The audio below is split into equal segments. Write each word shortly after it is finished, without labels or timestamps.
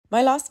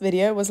My last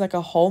video was like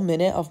a whole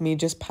minute of me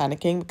just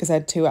panicking because I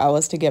had 2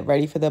 hours to get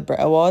ready for the Brit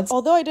Awards.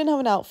 Although I didn't have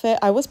an outfit,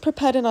 I was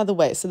prepared in other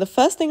ways. So the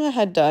first thing I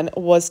had done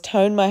was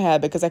tone my hair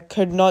because I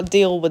could not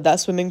deal with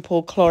that swimming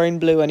pool chlorine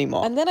blue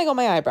anymore. And then I got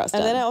my eyebrows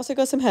done. And then I also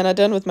got some henna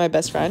done with my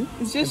best friend.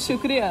 It's just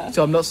shukriya.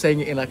 So I'm not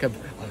saying it in like a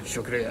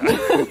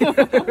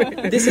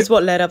shukriya. This is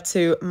what led up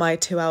to my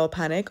 2-hour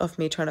panic of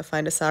me trying to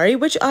find a sari,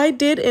 which I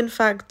did in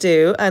fact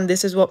do, and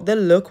this is what the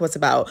look was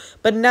about.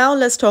 But now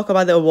let's talk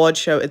about the award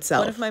show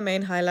itself. One of my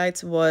main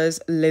highlights was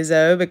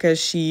Lizzo because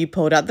she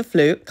pulled out the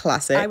flute,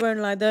 classic. I won't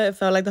lie though, it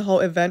felt like the whole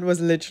event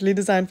was literally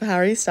designed for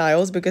Harry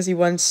Styles because he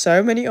won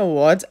so many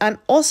awards and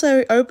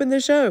also opened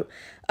the show.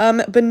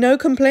 But no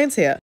complaints here.